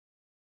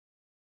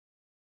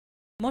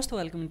Most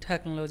welcome to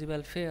Technology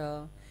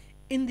Welfare.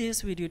 In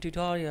this video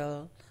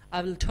tutorial,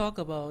 I will talk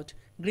about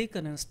Geek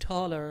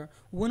Uninstaller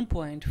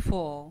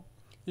 1.4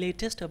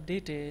 latest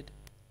updated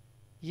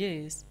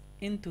yes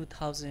in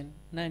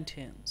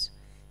 2019.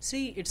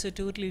 See, it's a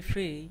totally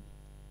free,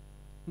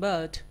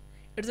 but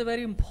it's a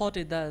very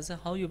important that's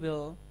how you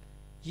will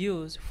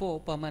use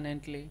for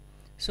permanently.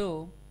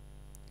 So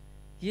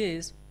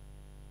yes,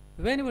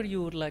 whenever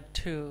you would like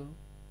to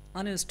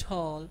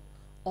uninstall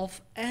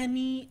of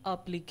any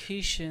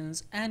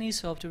applications, any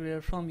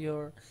software from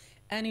your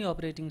any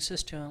operating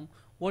system,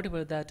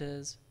 whatever that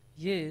is,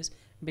 yes,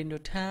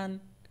 Windows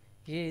 10,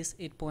 yes,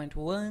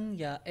 8.1,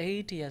 yeah,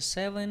 8, yeah,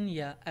 7,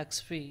 yeah,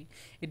 XP,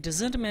 it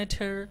doesn't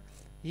matter,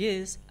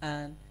 yes,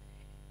 and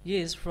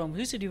yes, from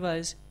which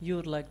device you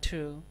would like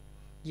to,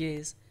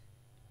 yes,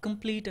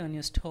 complete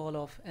uninstall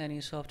of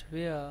any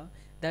software,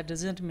 that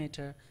doesn't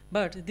matter,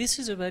 but this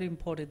is a very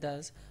important,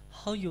 that's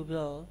how you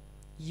will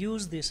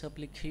use this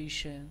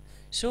application.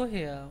 So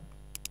here,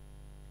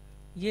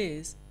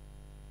 yes,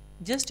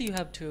 just you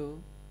have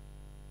to,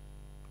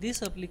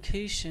 these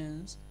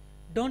applications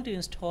don't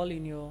install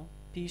in your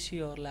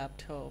PC or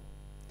laptop.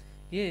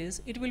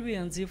 Yes, it will be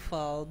in zip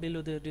file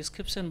below the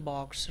description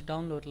box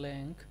download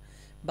link,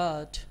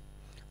 but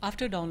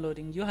after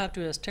downloading you have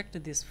to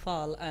extract this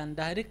file, and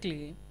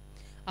directly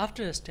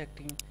after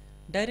extracting,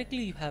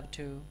 directly you have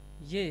to,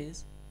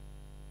 yes,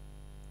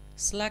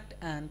 select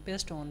and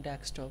paste on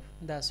desktop.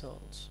 That's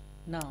all.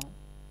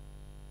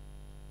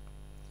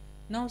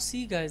 Now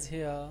see guys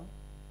here,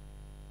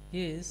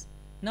 yes,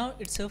 now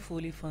it's a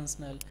fully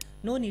functional,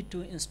 no need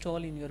to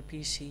install in your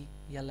PC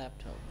or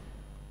laptop.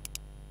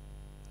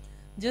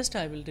 Just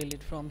I will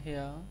delete from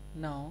here.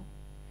 Now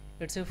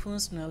it's a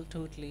functional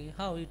totally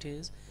how it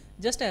is.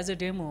 Just as a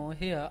demo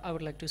here I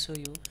would like to show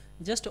you,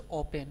 just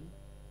open,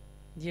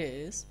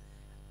 yes,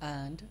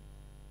 and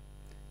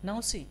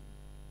now see,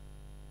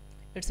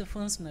 it's a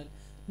functional,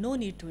 no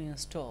need to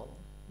install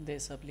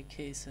this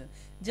application,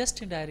 just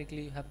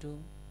directly you have to,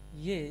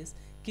 yes,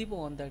 keep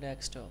on the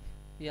desktop,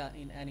 yeah,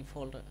 in any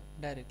folder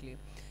directly.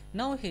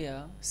 Now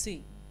here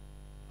see,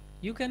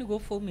 you can go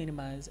for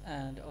minimize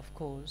and of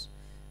course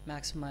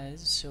maximize.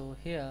 So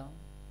here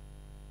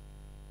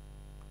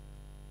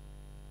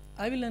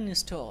I will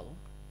uninstall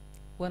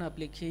one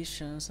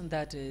application,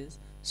 that is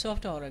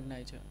software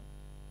organizer.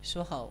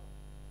 So how?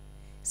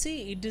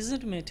 See, it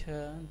doesn't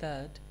matter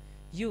that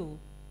you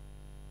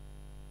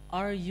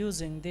are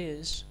using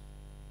this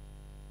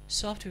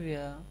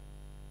software,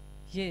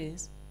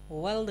 yes,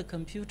 while the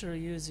computer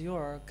is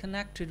your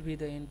connected with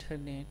the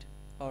internet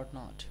or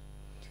not.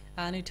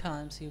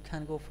 Anytime you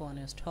can go for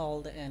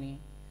uninstall any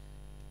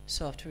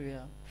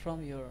software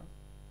from your,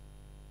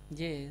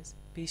 yes,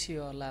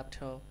 PC or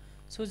laptop.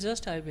 So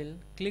just I will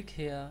click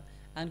here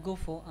and go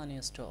for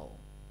uninstall.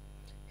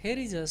 Here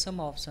is some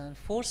option: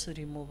 force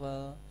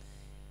removal,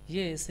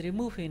 yes,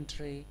 remove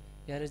entry,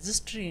 yeah,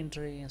 registry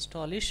entry,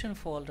 installation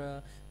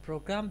folder,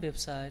 program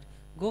website,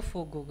 go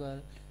for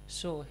Google.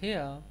 So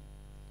here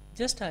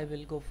just I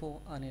will go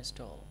for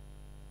uninstall.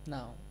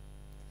 Now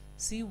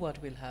see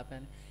what will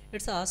happen.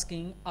 It's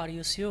asking, are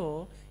you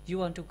sure you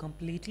want to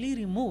completely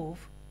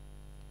remove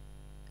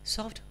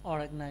soft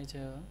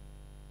organizer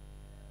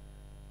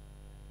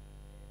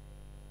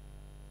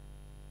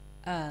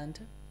and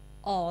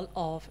all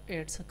of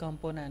its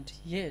component?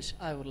 Yes,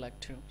 I would like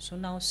to. So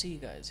now see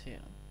guys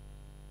here,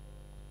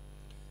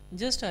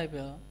 just I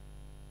will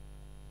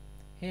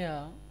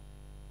here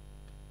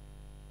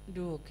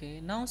do okay.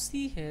 Now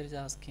see, here is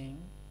asking,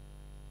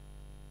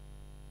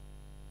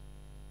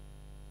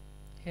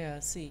 here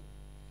see,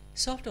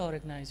 software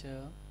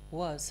organizer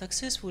was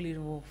successfully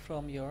removed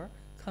from your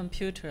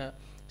computer.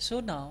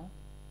 So now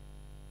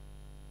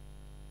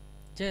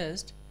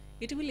just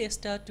it will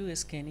start to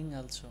scanning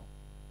also.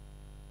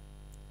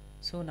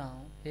 So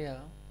now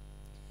here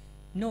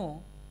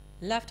no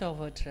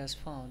leftover trace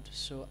found,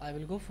 so I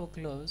will go for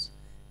close.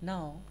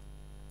 Now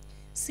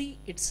see,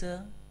 it's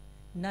a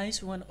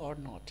nice one or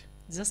not,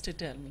 just to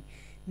tell me,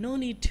 no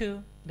need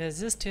to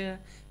register.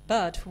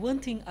 But one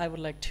thing I would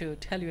like to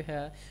tell you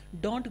here,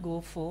 don't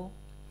go for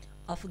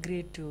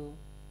upgrade to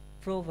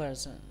pro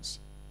versions,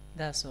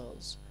 that's all.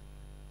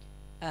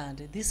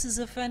 And this is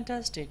a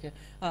fantastic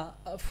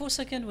for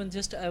second one,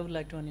 just I would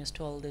like to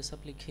uninstall this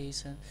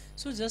application.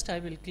 So just I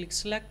will click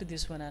select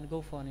this one and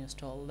go for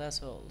uninstall,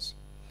 that's all.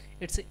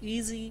 It's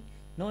easy,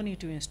 no need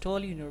to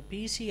install in your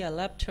PC or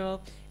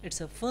laptop. It's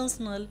a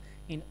functional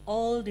in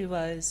all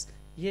device,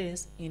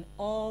 yes, in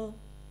all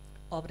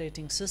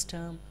operating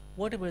system,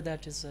 whatever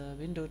that is,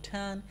 Windows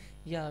 10,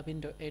 yeah,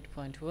 Windows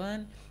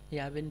 8.1,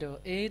 yeah, Windows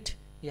 8,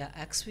 yeah,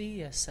 XP,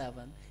 yeah,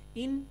 7,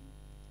 in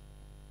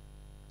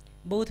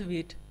both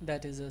with,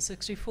 that is a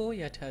 64,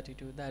 yeah,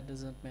 32, that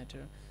doesn't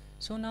matter.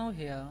 So now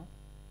here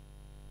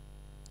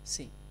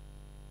see,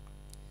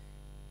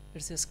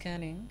 it's a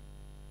scanning.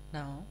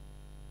 Now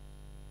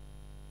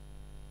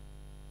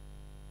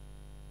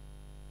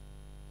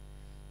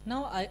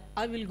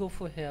I will go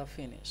for here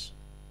finish.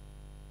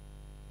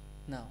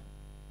 Now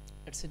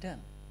it's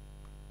done.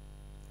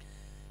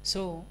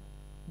 So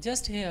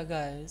just here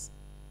guys,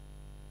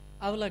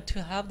 I would like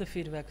to have the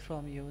feedback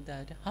from you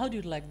that how do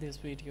you like this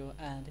video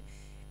and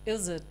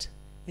is it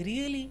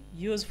really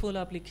useful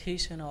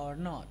application or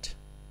not.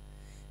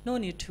 No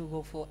need to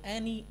go for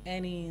any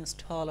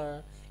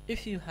installer.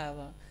 If you have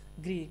a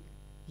Greek,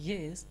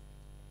 yes,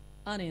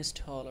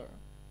 uninstaller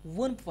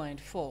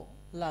 1.4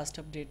 last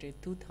updated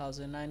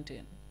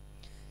 2019.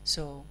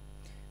 So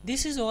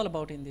this is all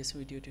about in this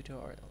video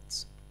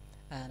tutorials.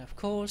 And of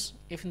course,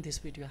 if this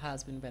video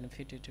has been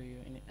benefited to you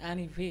in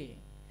any way,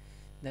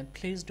 then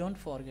please don't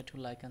forget to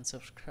like and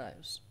subscribe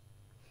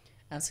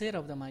and share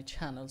up my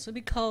channel. So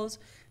because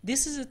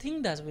this is a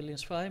thing that will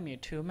inspire me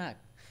to make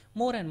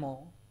more and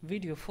more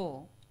video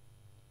for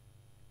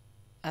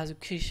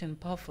education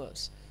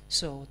purpose.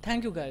 So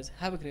thank you guys,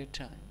 have a great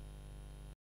time.